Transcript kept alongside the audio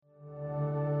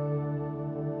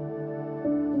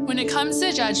When it comes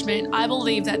to judgment, I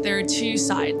believe that there are two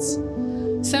sides.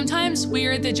 Sometimes we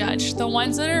are the judge, the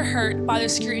ones that are hurt by the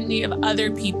scrutiny of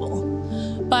other people.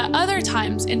 But other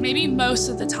times, and maybe most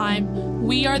of the time,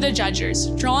 we are the judges,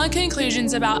 drawing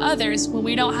conclusions about others when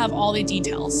we don't have all the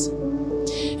details.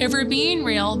 If we're being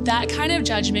real, that kind of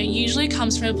judgment usually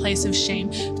comes from a place of shame.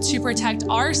 To protect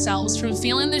ourselves from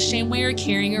feeling the shame we are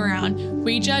carrying around,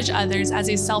 we judge others as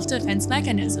a self-defense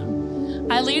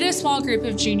mechanism. I lead a small group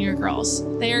of junior girls.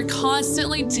 They are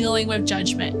constantly dealing with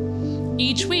judgment.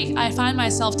 Each week, I find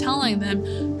myself telling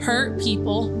them, hurt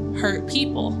people hurt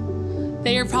people.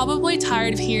 They are probably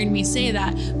tired of hearing me say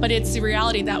that, but it's the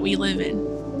reality that we live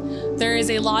in. There is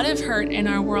a lot of hurt in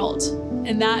our world,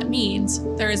 and that means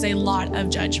there is a lot of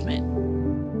judgment.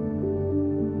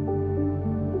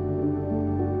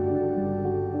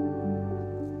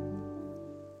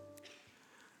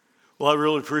 Well, I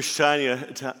really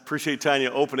appreciate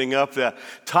Tanya opening up the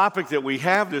topic that we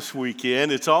have this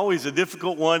weekend. It's always a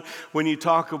difficult one when you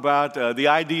talk about the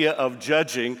idea of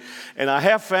judging. And I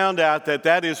have found out that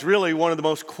that is really one of the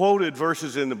most quoted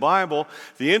verses in the Bible.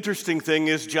 The interesting thing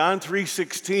is John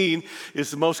 3:16 is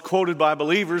the most quoted by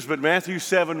believers, but Matthew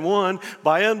 7:1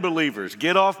 by unbelievers.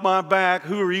 Get off my back,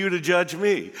 who are you to judge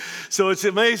me? So it's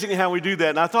amazing how we do that.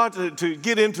 And I thought to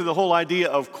get into the whole idea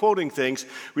of quoting things,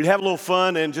 we'd have a little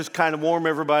fun and just kind of warm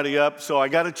everybody up. So I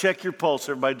got to check your pulse.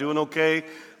 Everybody doing okay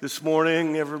this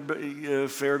morning? Everybody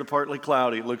fair to partly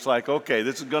cloudy, it looks like. Okay,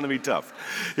 this is going to be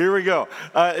tough. Here we go.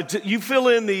 You fill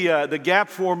in the gap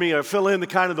for me, or fill in the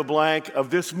kind of the blank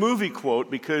of this movie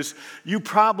quote, because you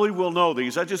probably will know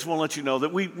these. I just want to let you know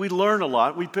that we learn a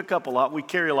lot, we pick up a lot, we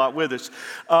carry a lot with us.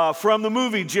 From the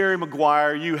movie Jerry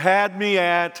Maguire, you had me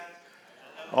at...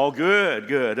 Oh,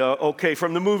 good. Okay,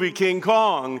 from the movie King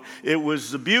Kong, it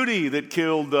was the beauty that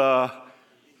killed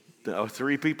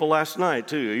 3 people last night,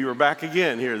 too. You were back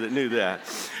again here that knew that.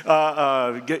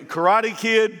 Karate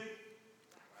Kid.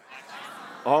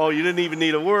 Oh, you didn't even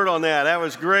need a word on that. That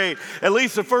was great. At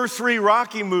least the first 3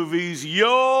 Rocky movies,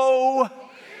 yo.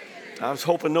 I was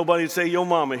hoping nobody would say yo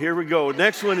mama. Here we go.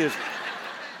 Next one is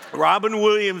Robin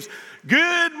Williams.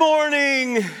 Good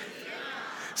morning.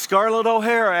 Scarlett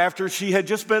O'Hara, after she had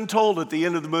just been told at the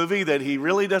end of the movie that he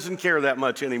really doesn't care that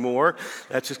much anymore.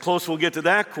 That's as close we'll get to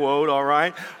that quote, all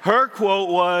right? Her quote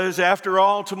was, after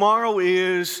all, tomorrow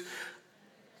is...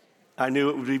 I knew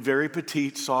it would be very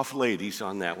petite, soft ladies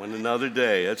on that one, another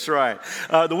day. That's right.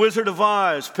 The Wizard of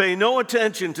Oz, pay no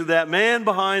attention to that man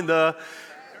behind the...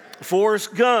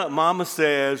 Forrest Gump, Mama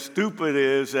says, stupid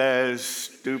is as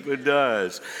stupid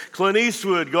does. Clint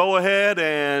Eastwood, go ahead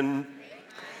and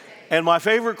my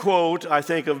favorite quote, I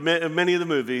think, of many of the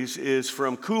movies is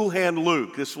from Cool Hand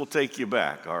Luke. This will take you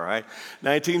back, all right?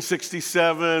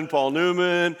 1967, Paul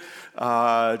Newman,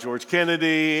 George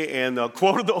Kennedy, and the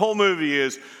quote of the whole movie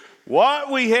is,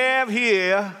 what we have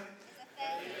here...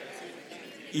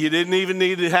 You didn't even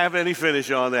need to have any finish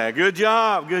on that. Good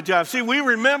job. See, we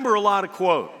remember a lot of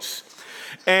quotes.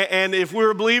 And if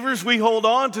we're believers, we hold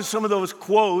on to some of those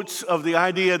quotes of the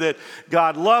idea that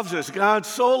God loves us. God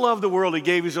so loved the world, he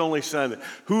gave his only son.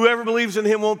 Whoever believes in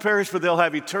him won't perish, but they'll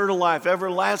have eternal life,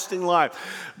 everlasting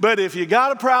life. But if you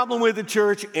got a problem with the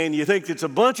church and you think it's a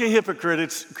bunch of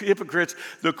hypocrites,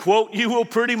 the quote you will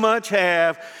pretty much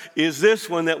have is this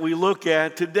one that we look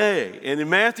at today. And in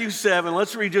Matthew 7,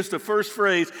 let's read just the first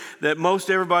phrase that most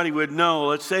everybody would know.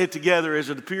 Let's say it together as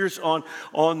it appears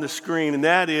on the screen, and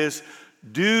that is,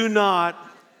 do not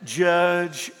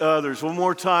judge others. One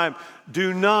more time,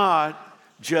 do not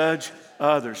judge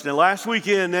others. Now, last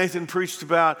weekend, Nathan preached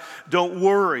about don't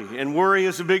worry. And worry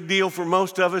is a big deal for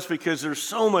most of us because there's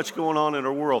so much going on in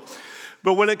our world.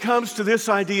 But when it comes to this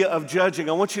idea of judging,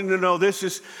 I want you to know this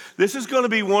is going to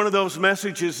be one of those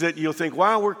messages that you'll think,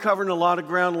 wow, we're covering a lot of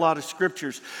ground, a lot of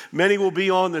scriptures. Many will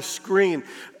be on the screen.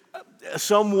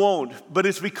 Some won't. But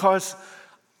it's because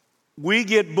we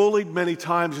get bullied many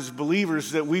times as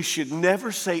believers that we should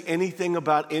never say anything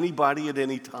about anybody at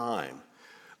any time,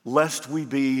 lest we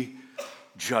be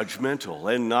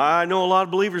judgmental. And I know a lot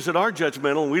of believers that are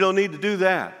judgmental, and we don't need to do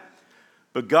that.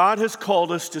 But God has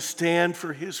called us to stand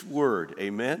for his word,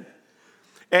 amen?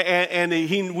 And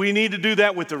we need to do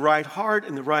that with the right heart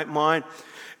and the right mind.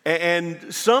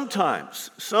 And sometimes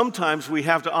we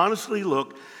have to honestly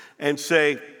look and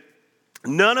say,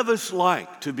 none of us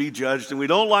like to be judged, and we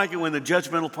don't like it when the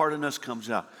judgmental part in us comes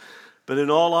out. But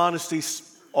in all honesty,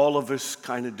 all of us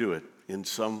kind of do it in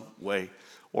some way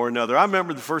or another. I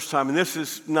remember the first time, and this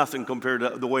is nothing compared to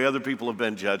the way other people have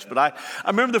been judged, but I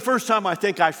remember the first time I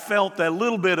think I felt that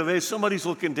little bit of, hey, somebody's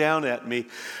looking down at me.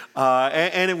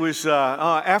 And it was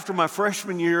after my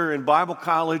freshman year in Bible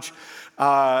college.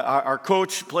 Our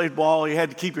coach played ball. You had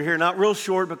to keep your hair not real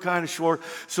short, but kind of short.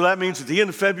 So that means at the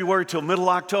end of February till middle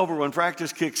October, when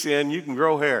practice kicks in, you can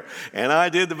grow hair. And I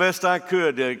did the best I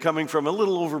could, coming from a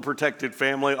little overprotected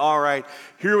family. All right,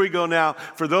 here we go now.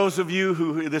 For those of you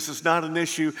who this is not an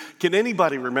issue, can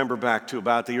anybody remember back to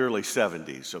about the early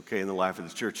 70s, okay, in the life of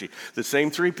the church? The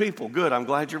same three people. Good, I'm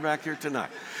glad you're back here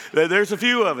tonight. There's a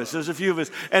few of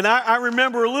us. And I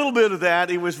remember a little bit of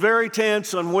that. It was very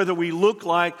tense on whether we looked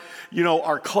like,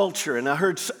 our culture. And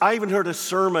I even heard a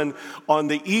sermon on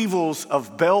the evils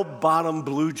of bell-bottom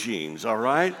blue jeans, all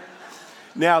right?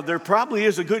 Now, there probably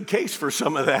is a good case for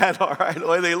some of that, all right, the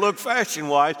way they look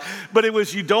fashion-wise, but it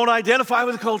was you don't identify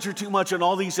with the culture too much and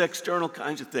all these external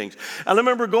kinds of things. And I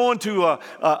remember going to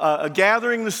a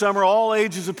gathering this summer, all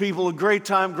ages of people, a great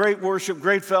time, great worship,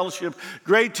 great fellowship,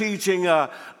 great teaching,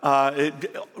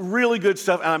 really good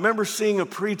stuff. And I remember seeing a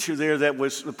preacher there that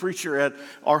was the preacher at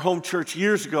our home church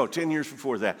years ago, 10 years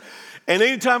before that. And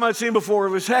anytime I'd seen him before,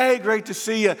 it was, hey, great to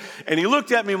see you. And he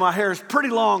looked at me, my hair is pretty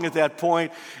long at that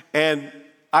point, and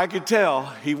I could tell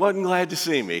he wasn't glad to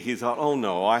see me. He thought, oh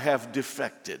no, I have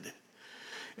defected.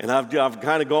 And I've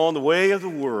kind of gone the way of the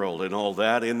world and all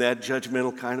that, in that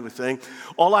judgmental kind of a thing.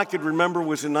 All I could remember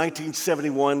was in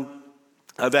 1971,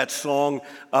 that song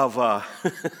of,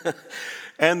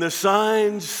 and the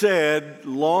sign said,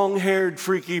 long-haired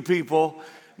freaky people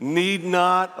need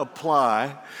not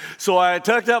apply. So I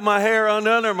tucked up my hair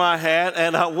under my hat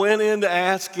and I went in to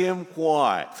ask him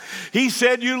why. He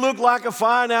said, you look like a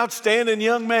fine, outstanding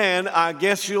young man. I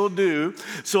guess you'll do.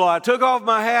 So I took off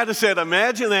my hat and said,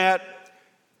 imagine that,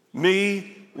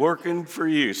 me working for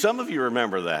you. Some of you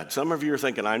remember that. Some of you are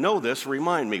thinking, I know this,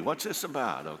 remind me, what's this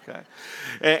about, okay?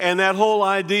 And that whole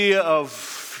idea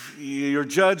of you're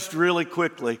judged really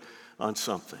quickly on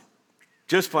something,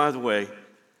 just by the way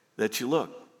that you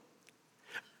look.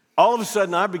 All of a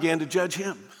sudden, I began to judge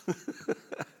him.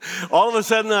 All of a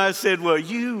sudden, I said, well,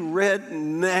 you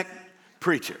redneck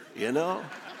preacher,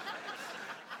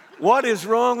 What is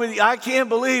wrong with you? I can't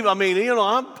believe,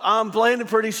 I'm playing it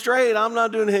pretty straight. I'm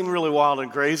not doing anything really wild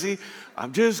and crazy.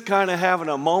 I'm just kind of having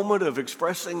a moment of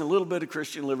expressing a little bit of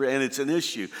Christian liberty, and it's an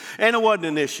issue. And it wasn't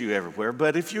an issue everywhere,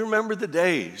 but if you remember the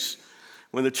days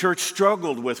when the church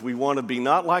struggled with, we want to be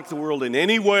not like the world in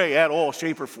any way at all,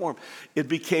 shape, or form, it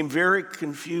became very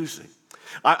confusing.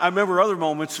 I remember other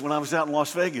moments when I was out in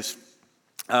Las Vegas.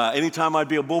 Anytime I'd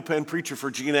be a bullpen preacher for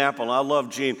Gene Apple, and I love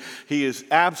Gene, he is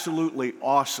absolutely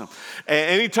awesome. And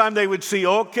anytime they would see,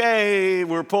 okay,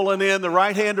 we're pulling in the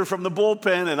right-hander from the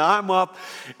bullpen, and I'm up.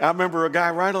 I remember a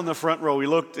guy right on the front row, he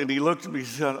looked at me, he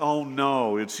said, oh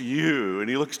no, it's you. And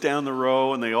he looks down the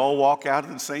row, and they all walk out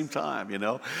at the same time, And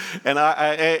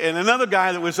and another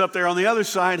guy that was up there on the other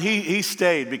side, he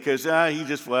stayed because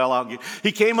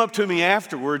he came up to me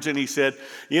afterwards, and he said,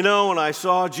 when I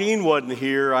saw Gene wasn't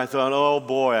here, I thought, oh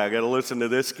boy, I got to listen to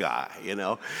this guy,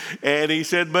 And he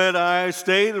said, but I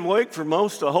stayed awake for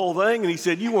most of the whole thing. And he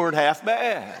said, you weren't half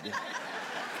bad.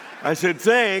 I said,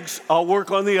 thanks, I'll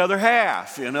work on the other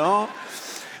half, And all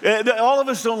of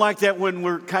us don't like that when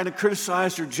we're kind of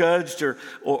criticized or judged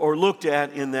or looked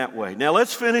at in that way. Now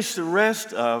let's finish the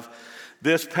rest of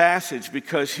this passage,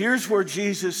 because here's where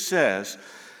Jesus says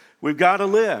we've got to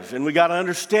live and we've got to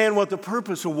understand what the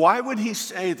purpose of why would he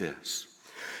say this?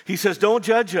 He says, don't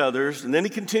judge others, and then he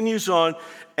continues on,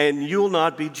 and you'll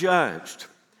not be judged.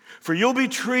 For you'll be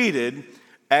treated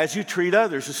as you treat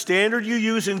others. The standard you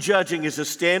use in judging is the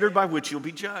standard by which you'll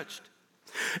be judged.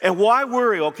 And why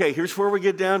worry? Okay, here's where we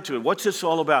get down to it. What's this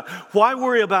all about? Why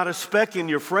worry about a speck in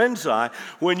your friend's eye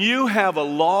when you have a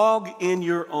log in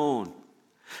your own?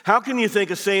 How can you think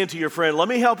of saying to your friend, let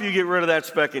me help you get rid of that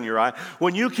speck in your eye,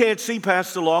 when you can't see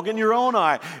past the log in your own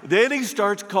eye? Then he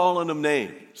starts calling them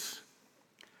names.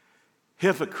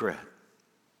 Hypocrite.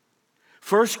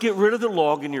 First, get rid of the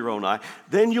log in your own eye.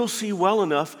 Then you'll see well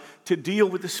enough to deal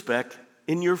with the speck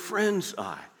in your friend's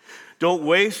eye. Don't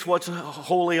waste what's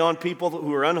holy on people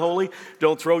who are unholy.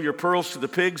 Don't throw your pearls to the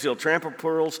pigs. They'll trample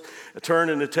pearls,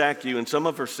 turn and attack you. And some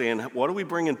of us are saying, what are we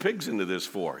bringing pigs into this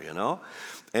for,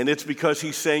 And it's because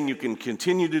he's saying you can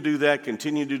continue to do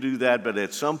that, but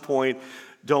at some point,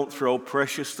 don't throw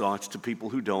precious thoughts to people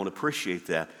who don't appreciate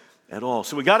that at all.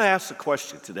 So we got to ask the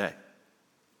question today.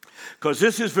 Because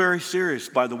this is very serious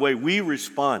by the way we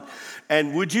respond.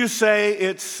 And would you say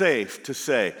it's safe to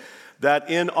say that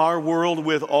in our world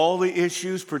with all the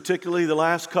issues, particularly the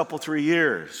last 3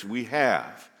 years we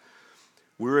have,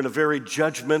 we're in a very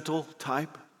judgmental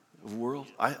type of world?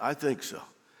 I think so.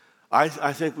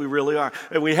 I think we really are.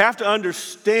 And we have to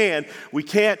understand we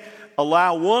can't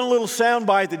allow one little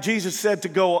soundbite that Jesus said to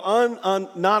go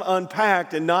not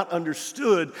unpacked and not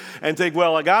understood and think,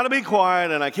 well, I got to be quiet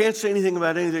and I can't say anything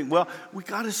about anything. Well, we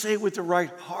got to say it with the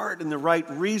right heart and the right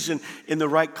reason in the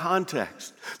right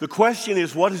context. The question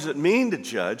is, what does it mean to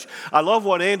judge? I love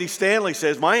what Andy Stanley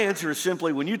says. My answer is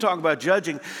simply, when you talk about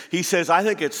judging, he says, I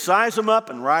think it's size them up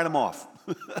and write them off.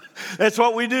 That's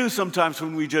what we do sometimes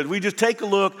when we judge. We just take a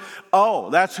look. Oh,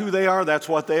 that's who they are. That's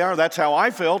what they are. That's how I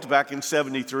felt back in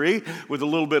 73 with a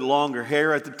little bit longer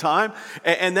hair at the time.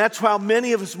 And that's how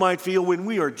many of us might feel when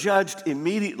we are judged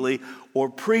immediately or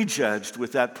prejudged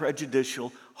with that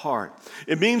prejudicial heart.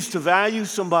 It means to value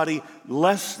somebody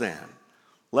less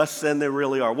than they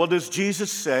really are. Well, does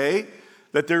Jesus say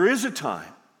that there is a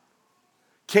time?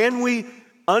 Can we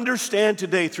understand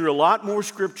today through a lot more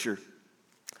scripture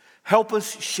help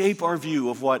us shape our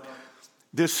view of what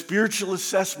this spiritual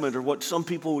assessment, or what some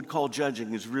people would call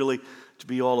judging, is really to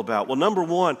be all about? Well, number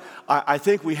one, I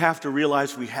think we have to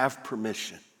realize we have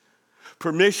permission.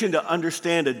 Permission to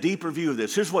understand a deeper view of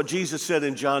this. Here's what Jesus said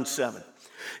in John 7.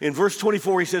 In verse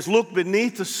 24, he says, look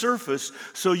beneath the surface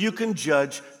so you can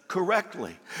judge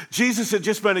correctly. Jesus had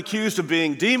just been accused of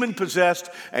being demon-possessed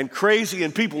and crazy,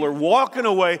 and people are walking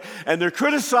away and they're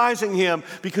criticizing him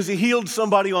because he healed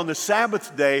somebody on the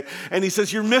Sabbath day. And he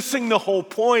says, you're missing the whole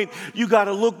point. You got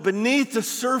to look beneath the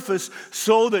surface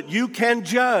so that you can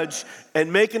judge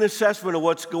and make an assessment of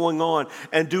what's going on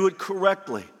and do it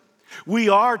correctly. We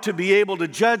are to be able to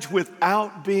judge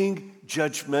without being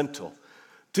judgmental,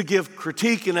 to give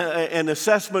critique and an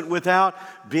assessment without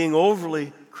being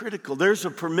overly critical. There's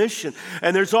a permission,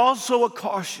 and there's also a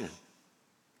caution.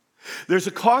 There's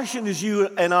a caution as you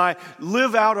and I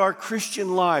live out our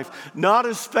Christian life, not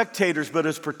as spectators, but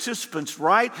as participants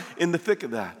right in the thick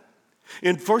of that.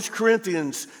 In 1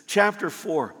 Corinthians chapter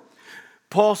 4,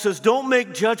 Paul says, don't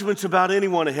make judgments about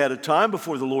anyone ahead of time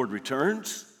before the Lord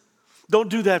returns. Don't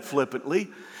do that flippantly.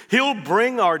 He'll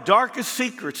bring our darkest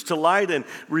secrets to light and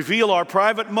reveal our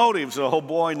private motives. Oh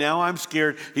boy, now I'm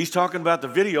scared. He's talking about the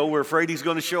video we're afraid he's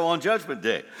going to show on Judgment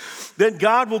Day. Then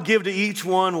God will give to each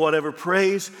one whatever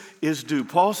praise is due.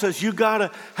 Paul says you got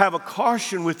to have a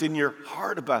caution within your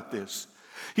heart about this.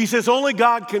 He says only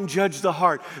God can judge the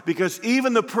heart, because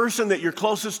even the person that you're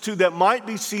closest to that might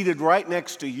be seated right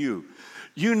next to you,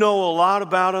 you know a lot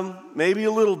about them, maybe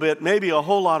a little bit, maybe a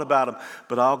whole lot about them,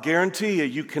 but I'll guarantee you,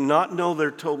 you cannot know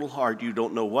their total heart. You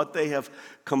don't know what they have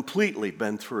completely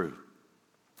been through.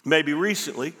 Maybe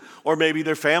recently, or maybe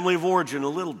their family of origin a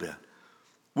little bit.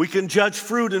 We can judge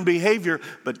fruit and behavior,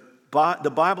 but the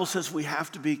Bible says we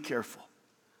have to be careful.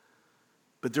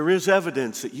 But there is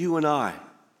evidence that you and I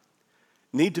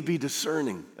need to be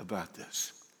discerning about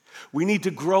this. We need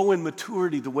to grow in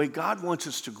maturity the way God wants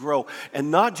us to grow,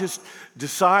 and not just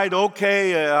decide,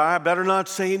 okay, I better not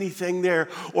say anything there,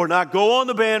 or not go on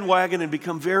the bandwagon and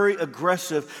become very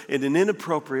aggressive in an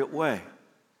inappropriate way.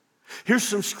 Here's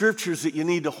some scriptures that you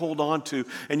need to hold on to,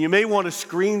 and you may want to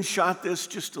screenshot this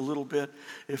just a little bit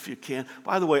if you can.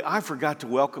 By the way, I forgot to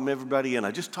welcome everybody in.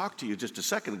 I just talked to you just a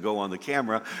second ago on the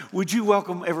camera. Would you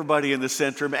welcome everybody in the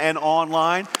Centrum and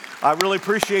online? I really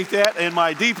appreciate that, and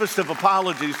my deepest of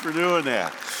apologies for doing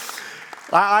that.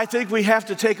 I think we have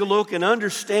to take a look and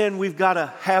understand we've got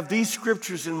to have these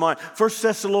scriptures in mind. 1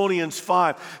 Thessalonians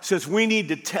 5 says we need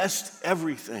to test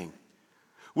everything.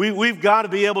 We've got to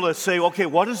be able to say, okay,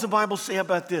 what does the Bible say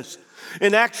about this?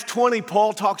 In Acts 20,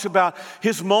 Paul talks about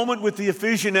his moment with the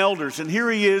Ephesian elders, and here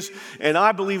he is, and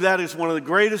I believe that is one of the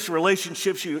greatest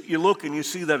relationships you look and you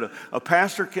see that a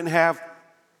pastor can have,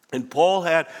 and Paul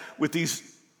had with these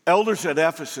elders at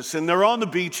Ephesus, and they're on the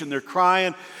beach and they're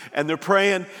crying and they're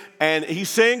praying, and he's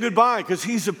saying goodbye because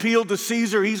he's appealed to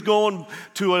Caesar. He's going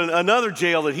to another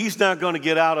jail that he's not going to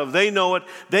get out of. They know it.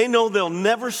 They know they'll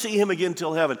never see him again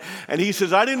till heaven. And he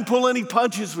says, I didn't pull any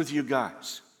punches with you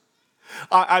guys.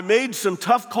 I made some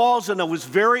tough calls, and I was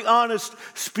very honest,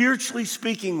 spiritually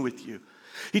speaking, with you.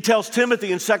 He tells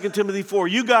Timothy in 2 Timothy 4,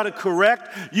 you got to correct,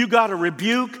 you got to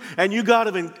rebuke, and you got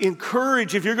to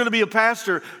encourage. If you're going to be a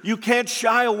pastor, you can't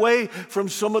shy away from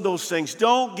some of those things.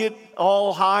 Don't get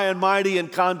all high and mighty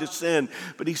and condescend.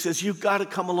 But he says you've got to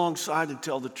come alongside and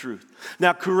tell the truth.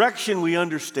 Now, correction we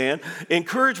understand,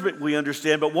 encouragement we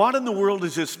understand, but what in the world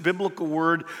is this biblical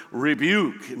word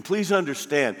rebuke? And please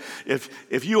understand,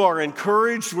 if you are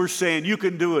encouraged, we're saying you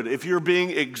can do it. If you're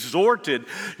being exhorted,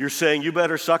 you're saying you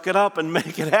better suck it up and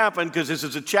make it happen because this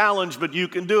is a challenge, but you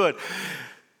can do it.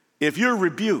 If you're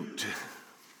rebuked,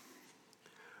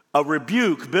 a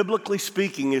rebuke, biblically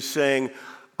speaking, is saying,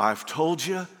 I've told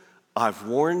you, I've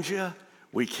warned you.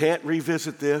 We can't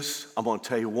revisit this. I'm going to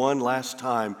tell you one last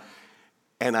time,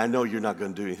 and I know you're not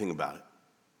going to do anything about it.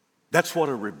 That's what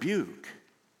a rebuke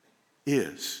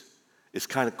is. It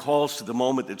kind of calls to the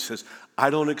moment that says, I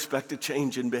don't expect a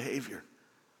change in behavior.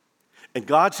 And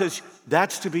God says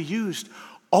that's to be used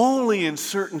only in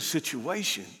certain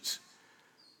situations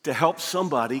to help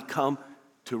somebody come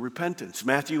to repentance.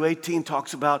 Matthew 18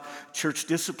 talks about church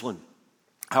discipline.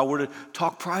 How we're to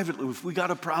talk privately if we got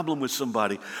a problem with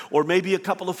somebody. Or maybe a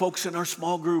couple of folks in our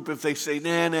small group if they say,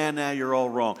 nah, you're all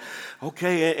wrong.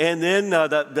 Okay, and then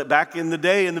back in the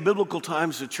day, in the biblical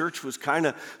times, the church was kind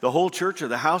of, the whole church or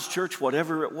the house church,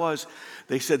 whatever it was,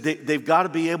 they said they've got to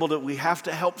be able to, we have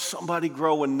to help somebody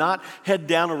grow and not head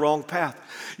down a wrong path.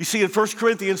 You see, in 1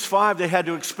 Corinthians 5, they had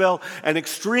to expel an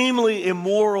extremely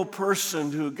immoral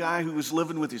person, a guy who was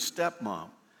living with his stepmom.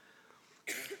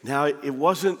 Now, it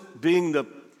wasn't being the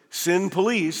sin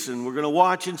police, and we're going to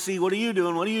watch and see, what are you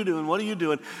doing, what are you doing, what are you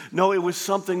doing? No, it was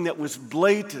something that was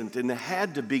blatant and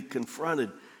had to be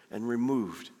confronted and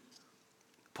removed.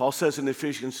 Paul says in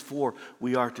Ephesians 4,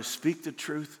 we are to speak the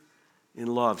truth in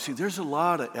love. See, there's a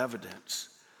lot of evidence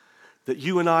that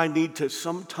you and I need to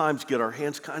sometimes get our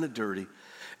hands kind of dirty,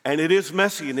 and it is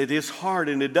messy, and it is hard,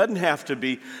 and it doesn't have to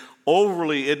be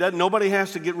overly, nobody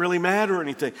has to get really mad or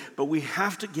anything, but we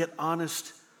have to get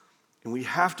honest, and we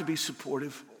have to be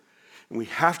supportive, and we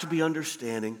have to be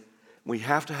understanding. We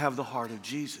have to have the heart of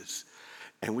Jesus.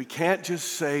 And we can't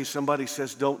just say, somebody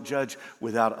says, don't judge,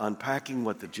 without unpacking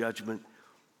what the judgment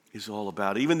is all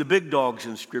about. Even the big dogs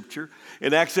in Scripture.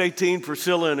 In Acts 18,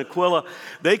 Priscilla and Aquila,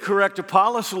 they correct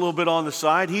Apollos a little bit on the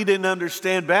side. He didn't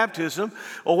understand baptism.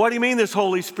 Well, what do you mean this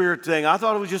Holy Spirit thing? I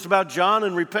thought it was just about John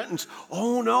and repentance.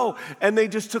 Oh, no. And they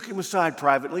just took him aside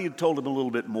privately and told him a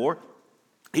little bit more.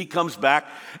 He comes back,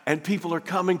 and people are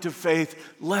coming to faith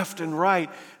left and right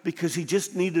because he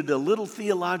just needed a little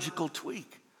theological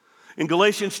tweak. In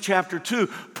Galatians chapter 2,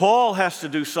 Paul has to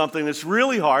do something that's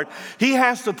really hard. He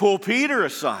has to pull Peter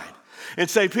aside and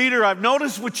say, Peter, I've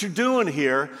noticed what you're doing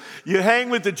here. You hang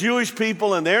with the Jewish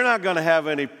people, and they're not going to have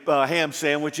any ham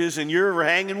sandwiches, and you're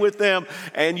hanging with them,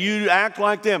 and you act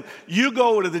like them. You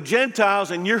go to the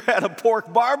Gentiles, and you're at a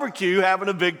pork barbecue having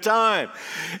a big time.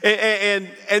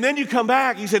 And then you come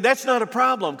back. He said, that's not a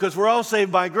problem, because we're all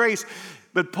saved by grace.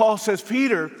 But Paul says,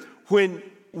 Peter,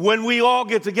 when we all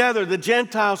get together, the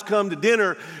Gentiles come to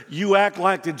dinner, you act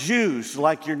like the Jews,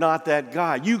 like you're not that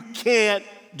guy. You can't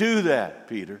do that,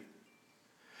 Peter.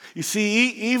 You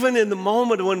see, even in the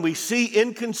moment when we see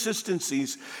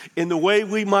inconsistencies in the way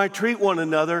we might treat one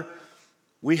another,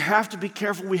 we have to be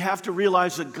careful. We have to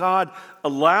realize that God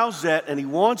allows that, and He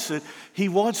wants it. He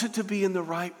wants it to be in the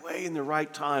right way, in the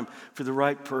right time, for the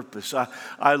right purpose.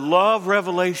 I love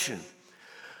Revelation.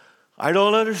 I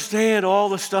don't understand all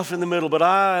the stuff in the middle, but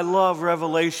I love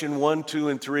Revelation 1, 2,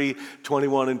 and 3,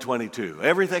 21 and 22.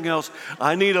 Everything else,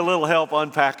 I need a little help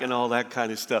unpacking all that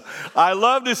kind of stuff. I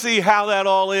love to see how that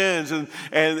all ends, and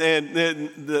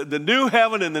the new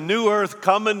heaven and the new earth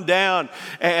coming down,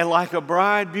 and like a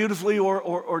bride beautifully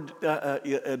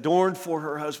adorned for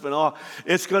her husband. Oh,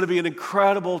 it's going to be an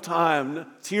incredible time.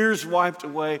 Tears wiped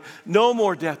away. No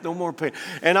more death, no more pain.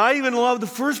 And I even love the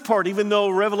first part, even though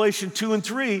Revelation 2 and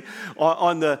 3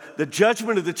 on the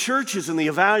judgment of the churches and the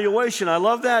evaluation. I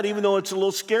love that, even though it's a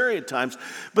little scary at times.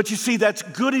 But you see, that's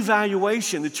good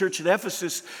evaluation. The church at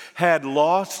Ephesus had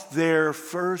lost their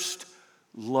first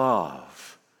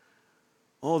love.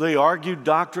 Oh, they argued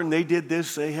doctrine. They did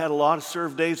this. They had a lot of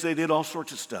serve days. They did all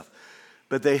sorts of stuff.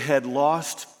 But they had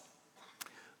lost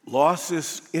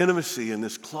this intimacy and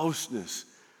this closeness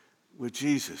with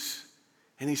Jesus.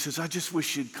 And he says, I just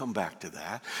wish you'd come back to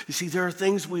that. You see, there are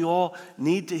things we all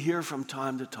need to hear from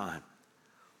time to time.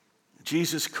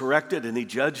 Jesus corrected and he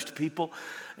judged people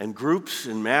and groups.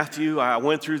 In Matthew, I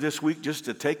went through this week just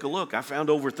to take a look. I found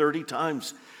over 30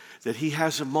 times that he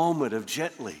has a moment of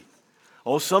gently.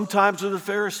 Oh, sometimes with the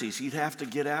Pharisees, he'd have to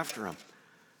get after them.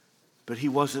 But he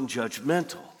wasn't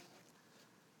judgmental.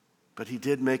 But he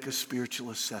did make a spiritual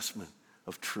assessment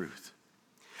of truth.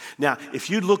 Now,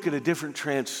 if you look at a different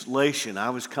translation,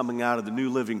 I was coming out of the New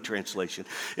Living Translation.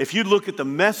 If you look at the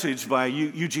Message by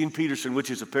Eugene Peterson, which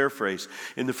is a paraphrase,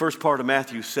 in the first part of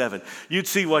Matthew 7, you'd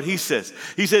see what he says.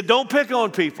 He said, don't pick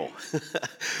on people.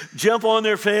 Jump on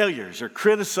their failures or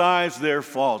criticize their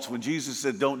faults. When Jesus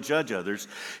said, don't judge others,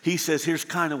 he says, here's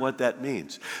kind of what that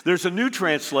means. There's a new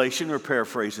translation, or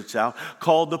paraphrase it's out,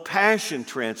 called the Passion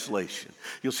Translation.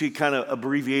 You'll see kind of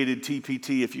abbreviated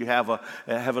TPT if you have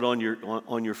it on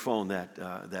your phone,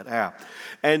 that app.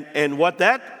 And what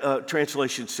that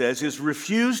translation says is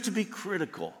refuse to be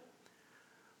critical,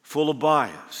 full of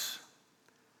bias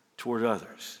toward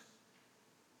others.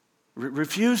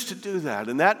 Refuse to do that.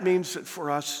 And that means that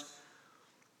for us,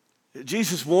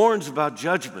 Jesus warns about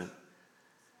judgment.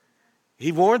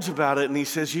 He warns about it, and he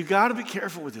says, you got to be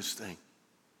careful with this thing.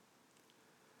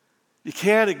 You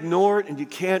can't ignore it, and you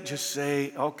can't just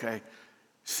say, okay,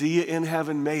 see you in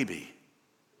heaven maybe.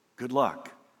 Good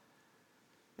luck.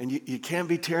 And you can't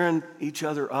be tearing each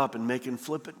other up and making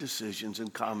flippant decisions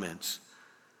and comments.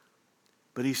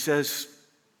 But he says,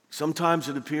 sometimes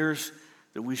it appears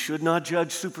that we should not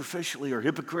judge superficially or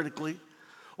hypocritically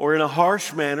or in a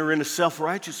harsh manner, in a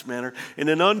self-righteous manner, in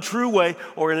an untrue way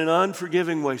or in an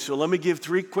unforgiving way. So let me give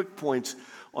 3 quick points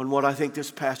on what I think this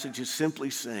passage is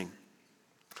simply saying.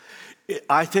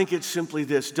 I think it's simply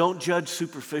this: don't judge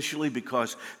superficially,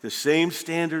 because the same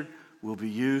standard will be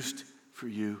used for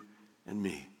you and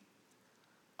me.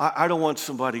 I don't want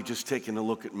somebody just taking a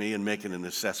look at me and making an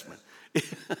assessment.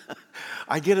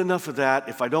 I get enough of that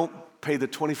if I don't pay the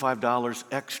 $25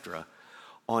 extra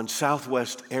on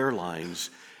Southwest Airlines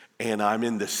and I'm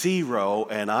in the C row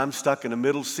and I'm stuck in a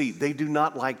middle seat. They do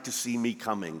not like to see me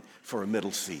coming for a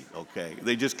middle seat, okay?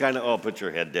 They just kind of, put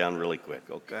your head down really quick,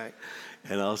 okay?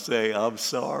 And I'll say, I'm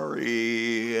sorry,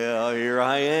 here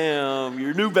I am,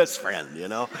 your new best friend,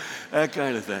 that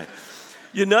kind of thing.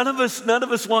 None of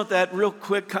us want that real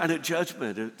quick kind of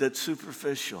judgment that's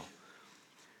superficial.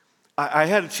 I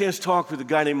had a chance to talk with a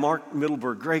guy named Mark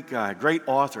Middleberg, great guy, great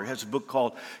author, has a book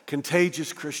called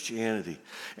Contagious Christianity.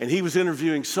 And he was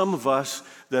interviewing some of us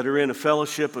that are in a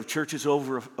fellowship of churches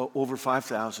over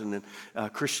 5,000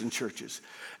 Christian churches.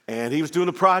 And he was doing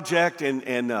a project,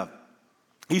 and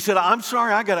he said, I'm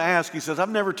sorry, I got to ask. He says, I've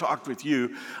never talked with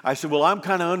you. I said, well, I'm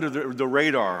kind of under the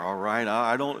radar, all right?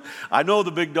 I know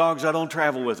the big dogs. I don't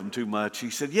travel with them too much. He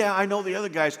said, yeah, I know the other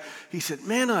guys. He said,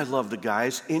 man, I love the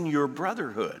guys in your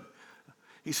brotherhood.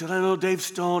 He said, I know Dave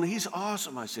Stone. He's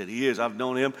awesome. I said, he is. I've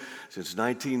known him since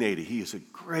 1980. He is a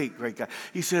great, great guy.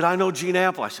 He said, I know Gene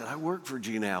Apple. I said, I work for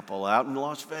Gene Apple out in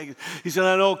Las Vegas. He said,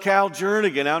 I know Cal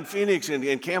Jernigan out in Phoenix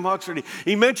and Cam Huxford.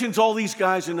 He mentions all these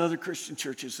guys in other Christian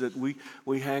churches that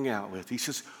we hang out with. He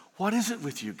says, what is it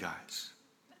with you guys?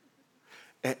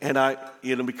 And I,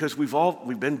 because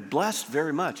we've been blessed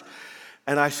very much.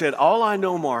 And I said, all I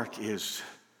know, Mark, is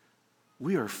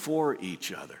we are for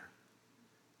each other.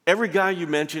 Every guy you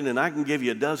mentioned, and I can give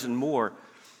you a dozen more,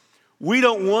 we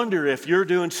don't wonder if you're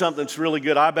doing something that's really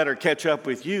good, I better catch up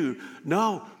with you.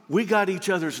 No, we got each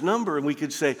other's number, and we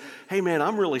could say, hey man,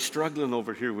 I'm really struggling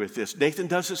over here with this. Nathan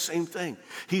does the same thing.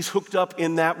 He's hooked up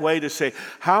in that way to say,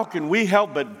 how can we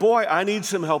help? But boy, I need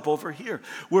some help over here.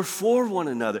 We're for one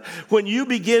another. When you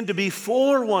begin to be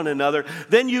for one another,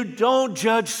 then you don't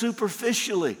judge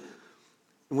superficially.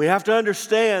 And we have to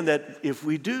understand that if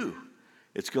we do,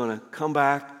 it's going to come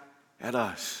back at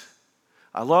us.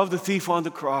 I love the thief on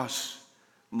the cross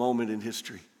moment in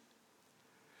history.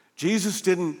 Jesus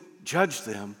didn't judge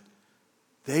them.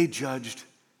 They judged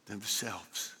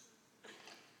themselves.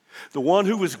 The one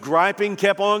who was griping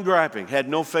kept on griping, had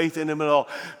no faith in him at all.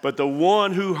 But the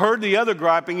one who heard the other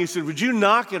griping, he said, would you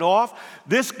knock it off?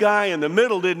 This guy in the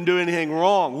middle didn't do anything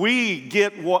wrong. We're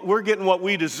getting what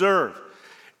we deserve.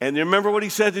 And you remember what he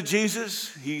said to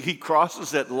Jesus? He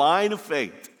crosses that line of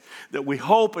faith that we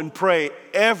hope and pray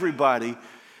everybody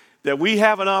that we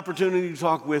have an opportunity to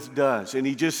talk with does. And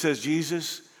he just says,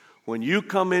 Jesus, when you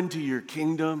come into your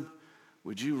kingdom,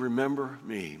 would you remember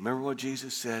me? Remember what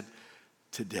Jesus said?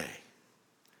 Today,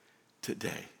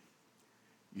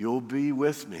 you'll be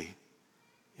with me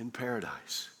in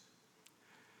paradise.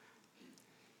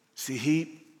 See,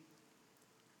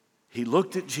 he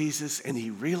looked at Jesus and he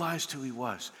realized who he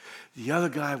was. The other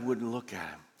guy wouldn't look at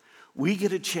him. We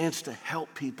get a chance to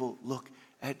help people look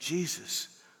at Jesus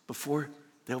before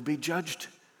they'll be judged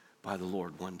by the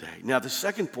Lord one day. Now, the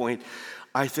second point,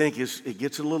 I think, it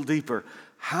gets a little deeper.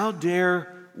 How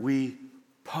dare we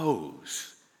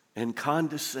pose and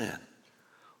condescend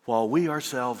while we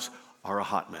ourselves are a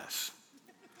hot mess?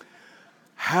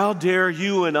 How dare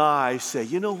you and I say,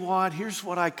 you know what, here's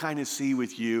what I kind of see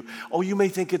with you. Oh, you may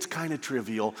think it's kind of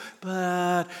trivial,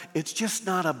 but it's just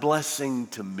not a blessing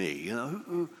to me.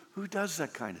 Who does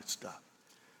that kind of stuff?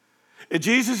 And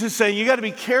Jesus is saying you got to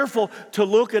be careful to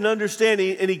look and understand.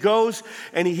 And he goes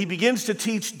and he begins to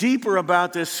teach deeper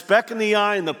about this speck in the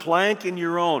eye and the plank in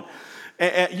your own.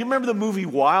 You remember the movie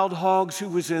Wild Hogs? Who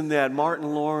was in that?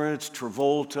 Martin Lawrence,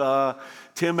 Travolta,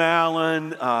 Tim Allen,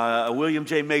 William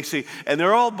J. Macy. And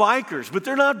they're all bikers, but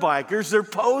they're not bikers. They're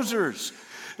posers.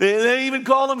 They even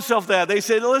call themselves that. They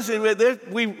say, listen,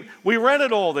 we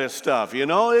rented all this stuff,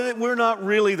 We're not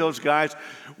really those guys.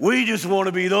 We just want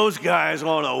to be those guys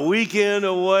on a weekend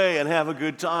away and have a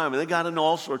good time. And they got in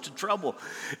all sorts of trouble.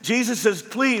 Jesus says,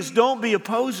 please don't be a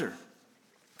poser.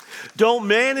 Don't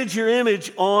manage your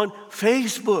image on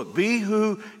Facebook. Be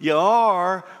who you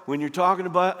are when you're talking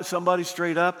about somebody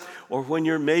straight up, or when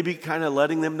you're maybe kind of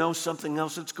letting them know something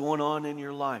else that's going on in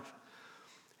your life.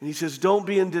 And he says, don't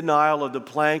be in denial of the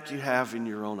plank you have in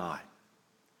your own eye.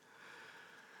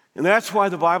 And that's why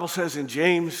the Bible says in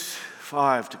James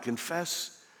 5 to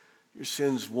confess your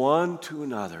sins one to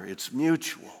another. It's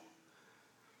mutual.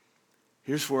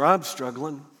 Here's where I'm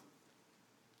struggling.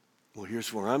 Well,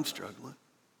 here's where I'm struggling.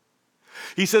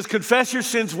 He says, confess your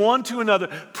sins one to another.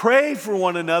 Pray for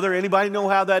one another. Anybody know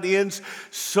how that ends?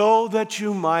 So that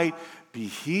you might be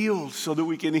healed, so that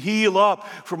we can heal up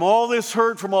from all this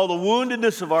hurt, from all the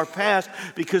woundedness of our past,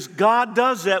 because God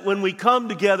does that when we come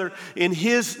together in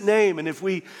His name. And if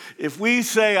we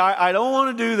say, I don't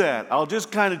want to do that, I'll just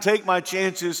kind of take my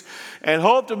chances and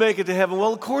hope to make it to heaven,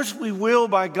 well, of course we will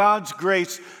by God's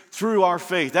grace through our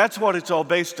faith. That's what it's all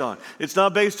based on. It's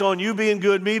not based on you being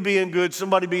good, me being good,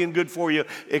 somebody being good for you,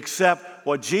 except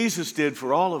what Jesus did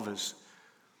for all of us.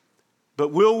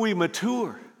 But will we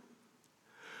mature?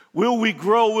 Will we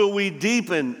grow? Will we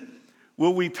deepen?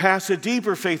 Will we pass a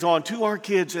deeper faith on to our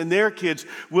kids and their kids?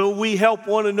 Will we help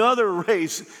one another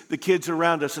raise the kids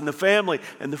around us and the family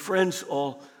and the friends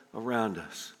all around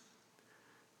us?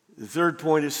 The third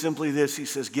point is simply this. He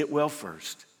says, get well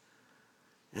first.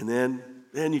 And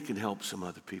then you can help some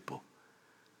other people.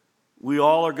 We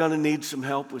all are going to need some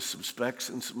help with some specks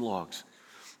and some logs.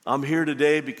 I'm here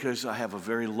today because I have a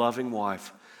very loving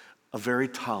wife, a very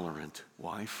tolerant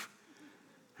wife,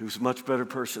 who's a much better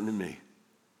person than me.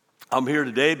 I'm here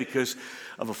today because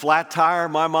of a flat tire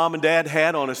my mom and dad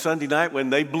had on a Sunday night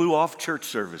when they blew off church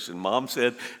service. And Mom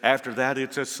said, after that,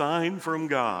 it's a sign from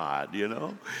God, you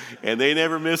know. And they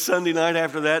never missed Sunday night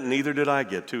after that, and neither did I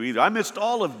get to either. I missed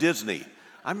all of Disney.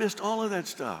 I missed all of that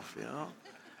stuff, you know.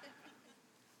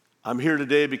 I'm here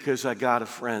today because I got a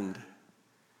friend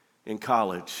in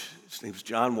college. His name's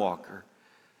John Walker.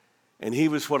 And he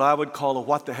was what I would call a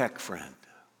what the heck friend.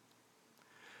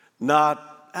 Not,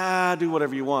 do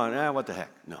whatever you want. What the heck?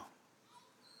 No.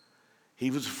 He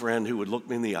was a friend who would look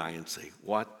me in the eye and say,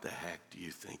 what the heck do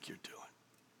you think you're doing?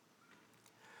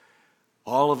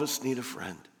 All of us need a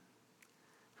friend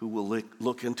who will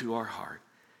look into our heart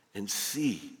and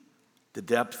see the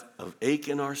depth of ache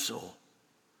in our soul.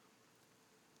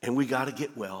 And we got to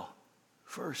get well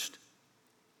first.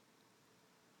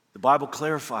 The Bible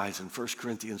clarifies in 1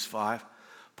 Corinthians 5,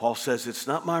 Paul says, it's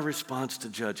not my response to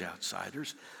judge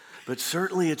outsiders, but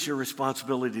certainly it's your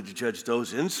responsibility to judge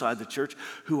those inside the church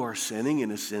who are sinning in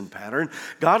a sin pattern.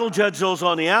 God will judge those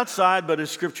on the outside, but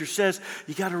as Scripture says,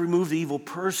 you got to remove the evil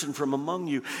person from among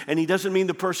you. And he doesn't mean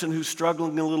the person who's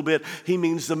struggling a little bit. He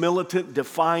means the militant,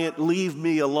 defiant, leave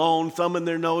me alone, thumb in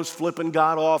their nose, flipping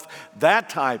God off. That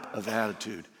type of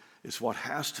attitude is what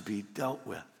has to be dealt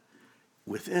with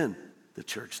within the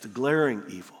church, the glaring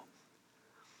evil.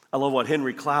 I love what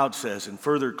Henry Cloud says in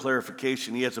further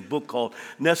clarification. He has a book called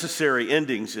Necessary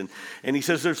Endings, and he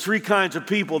says there's three kinds of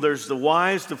people. There's the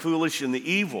wise, the foolish, and the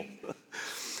evil.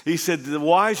 He said the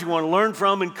wise you want to learn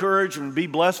from, encourage, and be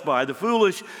blessed by. The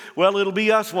foolish, well, it'll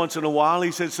be us once in a while.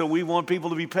 He said, so we want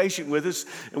people to be patient with us,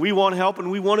 and we want help, and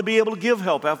we want to be able to give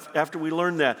help after we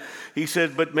learn that. He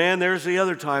said, but man, there's the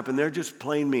other type, and they're just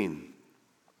plain mean.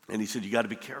 And he said, you got to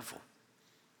be careful.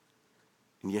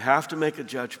 And you have to make a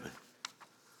judgment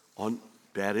on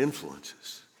bad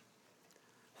influences.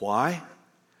 Why?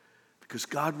 Because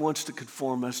God wants to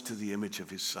conform us to the image of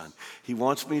His Son. He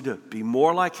wants me to be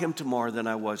more like Him tomorrow than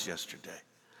I was yesterday.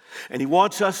 And He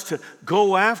wants us to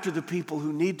go after the people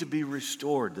who need to be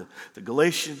restored. The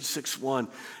Galatians 6:1,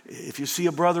 if you see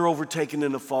a brother overtaken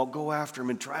in a fault, go after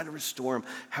him and try to restore him.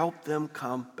 Help them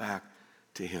come back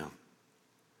to Him.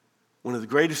 One of the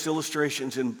greatest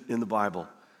illustrations in the Bible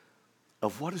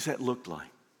of what does that look like?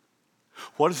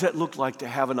 What does that look like to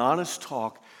have an honest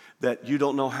talk that you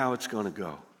don't know how it's going to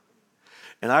go?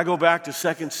 And I go back to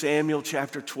 2 Samuel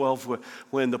chapter 12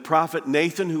 when the prophet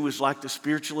Nathan, who was like the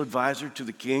spiritual advisor to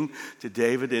the king, to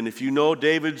David, and if you know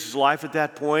David's life at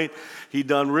that point, he'd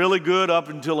done really good up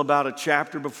until about a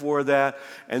chapter before that,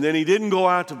 and then he didn't go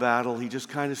out to battle. He just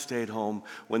kind of stayed home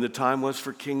when the time was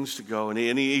for kings to go, and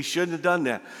he shouldn't have done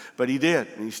that, but he did.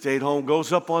 And he stayed home,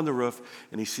 goes up on the roof,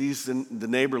 and he sees the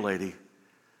neighbor lady,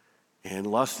 and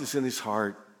lust is in his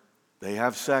heart. They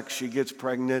have sex. She gets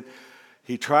pregnant.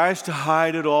 He tries to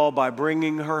hide it all by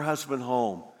bringing her husband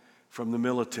home from the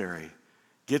military,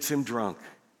 gets him drunk.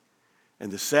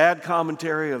 And the sad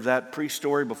commentary of that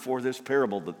pre-story before this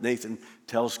parable that Nathan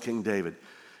tells King David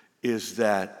is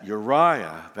that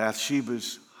Uriah,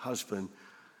 Bathsheba's husband,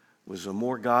 was a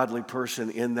more godly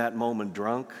person in that moment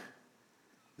drunk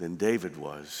than David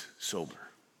was sober.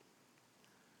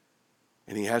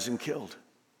 and he hasn't killed.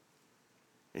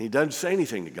 And he doesn't say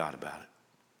anything to God about it.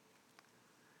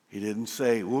 He didn't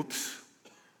say, whoops.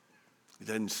 He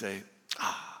didn't say,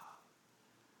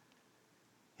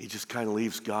 He just kind of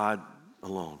leaves God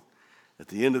alone. At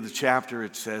the end of the chapter,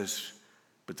 it says,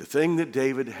 but the thing that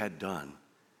David had done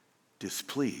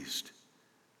displeased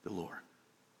the Lord.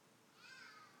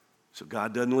 So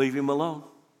God doesn't leave him alone.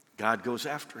 God goes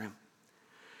after him.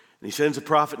 And he sends the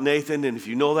prophet Nathan, and if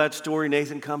you know that story,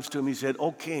 Nathan comes to him. He said,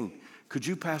 "Oh, king, could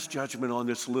you pass judgment on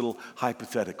this little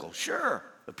hypothetical?" Sure,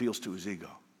 appeals to his ego.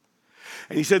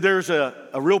 And he said, there's a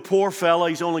real poor fella.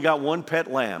 He's only got one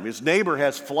pet lamb. His neighbor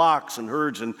has flocks and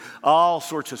herds and all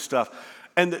sorts of stuff.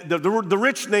 And the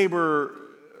rich neighbor,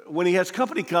 when he has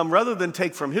company come, rather than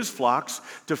take from his flocks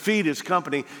to feed his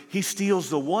company, he steals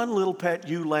the one little pet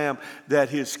ewe lamb that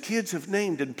his kids have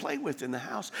named and play with in the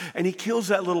house. And he kills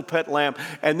that little pet lamb.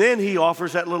 And then he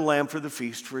offers that little lamb for the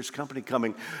feast for his company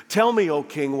coming. Tell me, O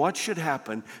king, what should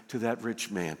happen to that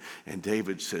rich man? And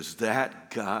David says, that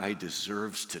guy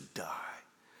deserves to die.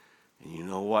 And you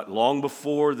know what? Long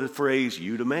before the phrase,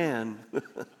 you to man,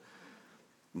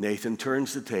 Nathan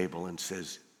turns the table and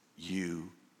says,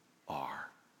 you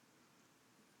are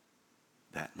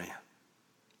that man.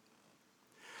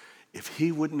 If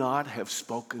he would not have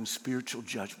spoken spiritual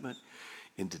judgment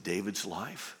into David's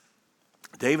life,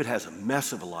 David has a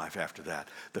mess of a life after that.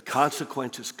 The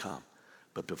consequences come.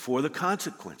 But before the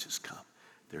consequences come,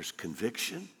 there's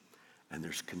conviction and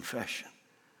there's confession.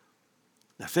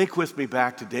 Now think with me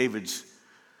back to David's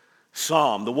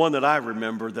Psalm, the one that I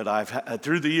remember that I've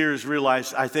through the years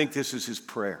realized I think this is his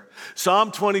prayer.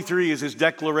 Psalm 23 is his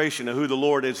declaration of who the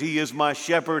Lord is. He is my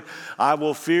shepherd. I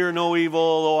will fear no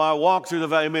evil, though I walk through the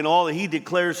valley. I mean, all that he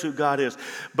declares who God is.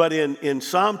 But in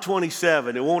Psalm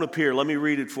 27, it won't appear. Let me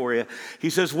read it for you. He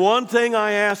says, one thing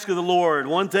I ask of the Lord,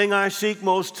 one thing I seek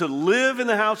most, to live in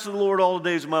the house of the Lord all the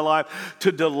days of my life,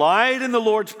 to delight in the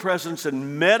Lord's presence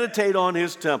and meditate on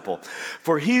his temple.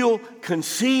 For he'll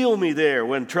conceal me there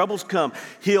when troubles come.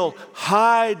 He'll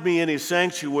hide me in his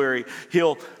sanctuary.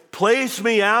 He'll place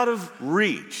me out of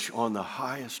reach on the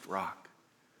highest rock.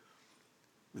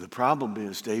 The problem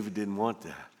is David didn't want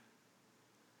that.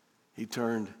 He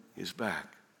turned his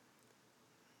back.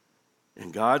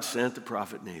 And God sent the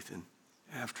prophet Nathan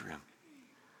after him.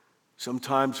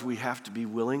 Sometimes we have to be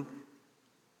willing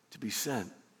to be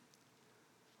sent.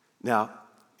 Now,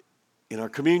 in our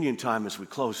communion time as we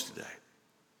close today,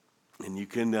 and you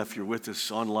can, if you're with us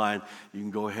online, you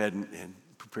can go ahead and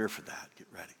prepare for that. Get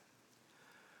ready.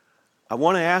 I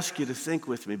want to ask you to think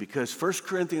with me, because 1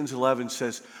 Corinthians 11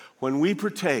 says, when we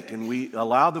partake and we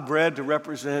allow the bread to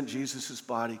represent Jesus'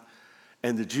 body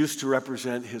and the juice to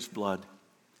represent his blood,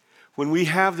 when we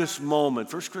have this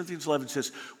moment, 1 Corinthians 11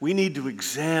 says, we need to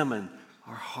examine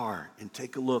our heart and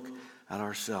take a look at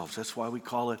ourselves. That's why we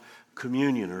call it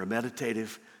communion, or a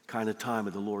meditative kind of time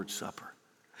of the Lord's Supper.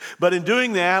 But in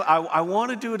doing that, I want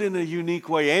to do it in a unique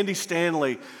way. Andy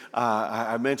Stanley,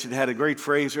 I mentioned, had a great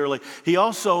phrase earlier. He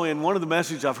also, in one of the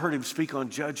messages I've heard him speak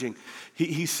on judging,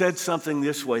 he said something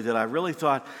this way that I really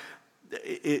thought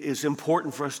is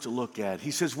important for us to look at.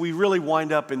 He says we really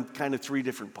wind up in kind of three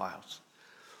different piles.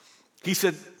 He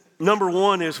said, number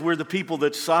one is we're the people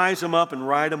that size them up and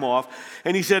write them off.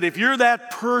 And he said, if you're that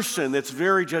person that's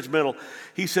very judgmental,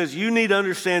 he says, you need to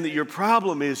understand that your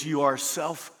problem is you are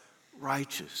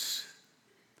self-righteous.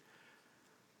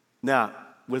 Now,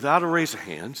 without a raise of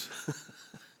hands,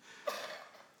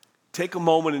 take a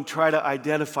moment and try to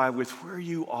identify with where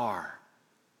you are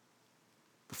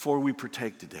before we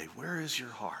partake today. Where is your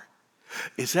heart?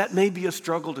 Is that maybe a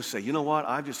struggle to say, you know what,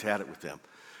 I've just had it with them.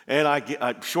 And I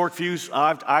get short fuse,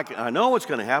 I know what's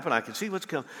going to happen. I can see what's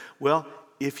coming. Well,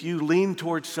 if you lean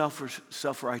towards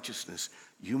self-righteousness,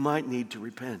 you might need to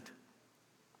repent.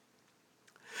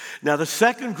 Now, the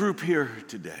second group here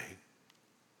today,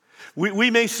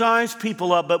 we may size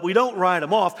people up, but we don't write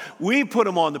them off. We put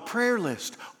them on the prayer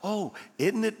list. Oh,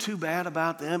 isn't it too bad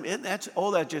about them? That's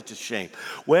just a shame.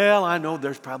 Well, I know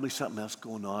there's probably something else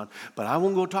going on, but I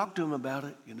won't go talk to them about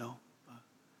it, you know.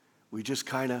 We just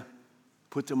kind of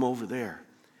put them over there.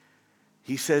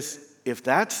 He says, if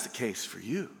that's the case for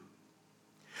you,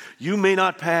 you may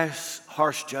not pass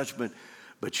harsh judgment,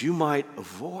 but you might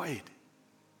avoid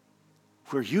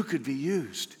where you could be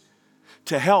used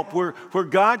to help, where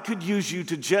God could use you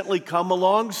to gently come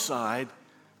alongside,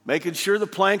 making sure the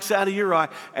plank's out of your eye,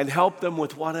 and help them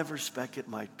with whatever speck it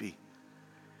might be.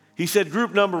 He said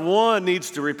group number one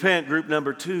needs to repent, group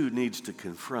number two needs to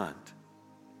confront.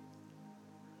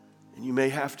 And you may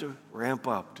have to ramp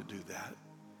up to do that.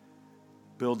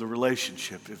 Build a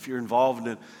relationship. If you're involved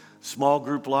in a small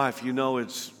group life, you know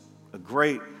it's a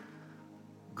great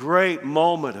great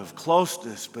moment of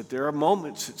closeness, but there are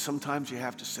moments that sometimes you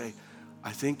have to say,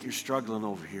 I think you're struggling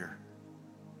over here,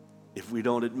 if we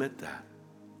don't admit that.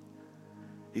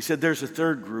 He said there's a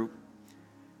third group,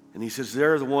 and he says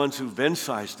they're the ones who've been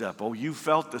sized up. Oh, you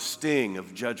felt the sting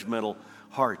of judgmental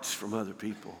hearts from other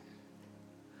people.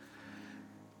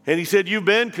 And he said you've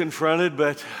been confronted,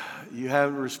 but you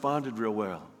haven't responded real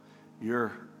well.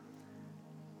 You're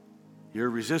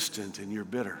resistant and you're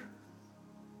bitter.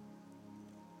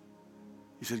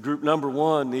 He said group number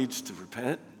one needs to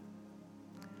repent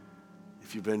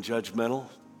if you've been judgmental.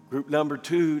 Group number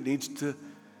two needs to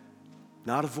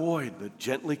not avoid, but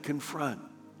gently confront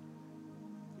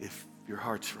if your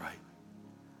heart's right.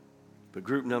 But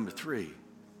group number three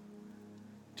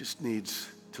just needs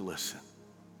to listen.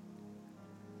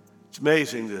 It's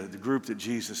amazing the group that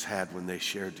Jesus had when they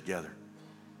shared together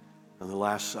on the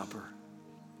Last Supper.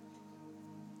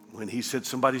 When he said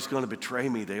somebody's going to betray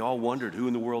me, they all wondered who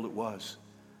in the world it was.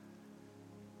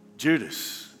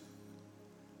 Judas.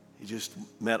 He just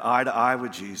met eye to eye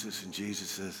with Jesus, and Jesus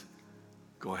says,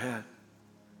 go ahead.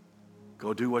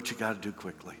 Go do what you got to do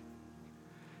quickly.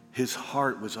 His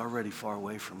heart was already far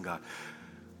away from God.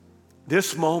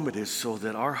 This moment is so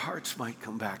that our hearts might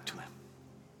come back to him.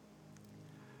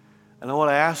 And I want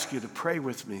to ask you to pray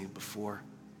with me before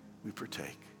we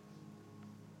partake,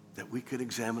 that we could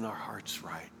examine our hearts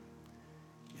right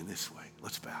in this way.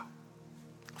 Let's bow.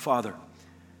 Father,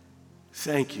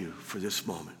 thank you for this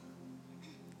moment.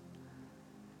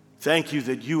 Thank you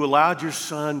that you allowed your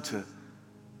Son to,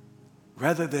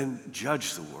 rather than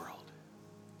judge the world,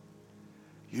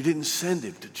 you didn't send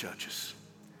him to judge us.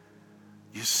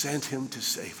 You sent him to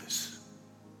save us.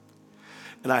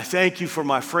 And I thank you for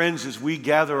my friends as we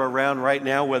gather around right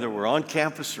now, whether we're on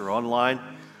campus or online,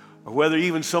 or whether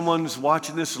even someone's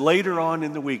watching this later on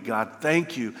in the week. God,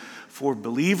 thank you for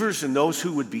believers and those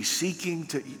who would be seeking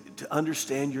to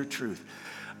understand your truth.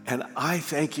 And I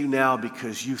thank you now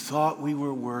because you thought we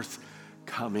were worth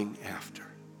coming after.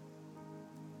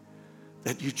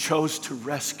 That you chose to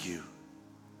rescue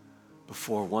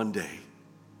before one day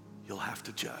you'll have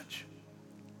to judge.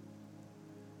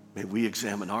 May we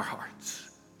examine our hearts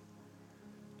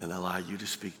and allow you to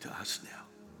speak to us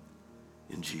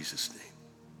now. In Jesus'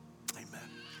 name, amen.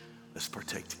 Let's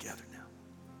partake together now.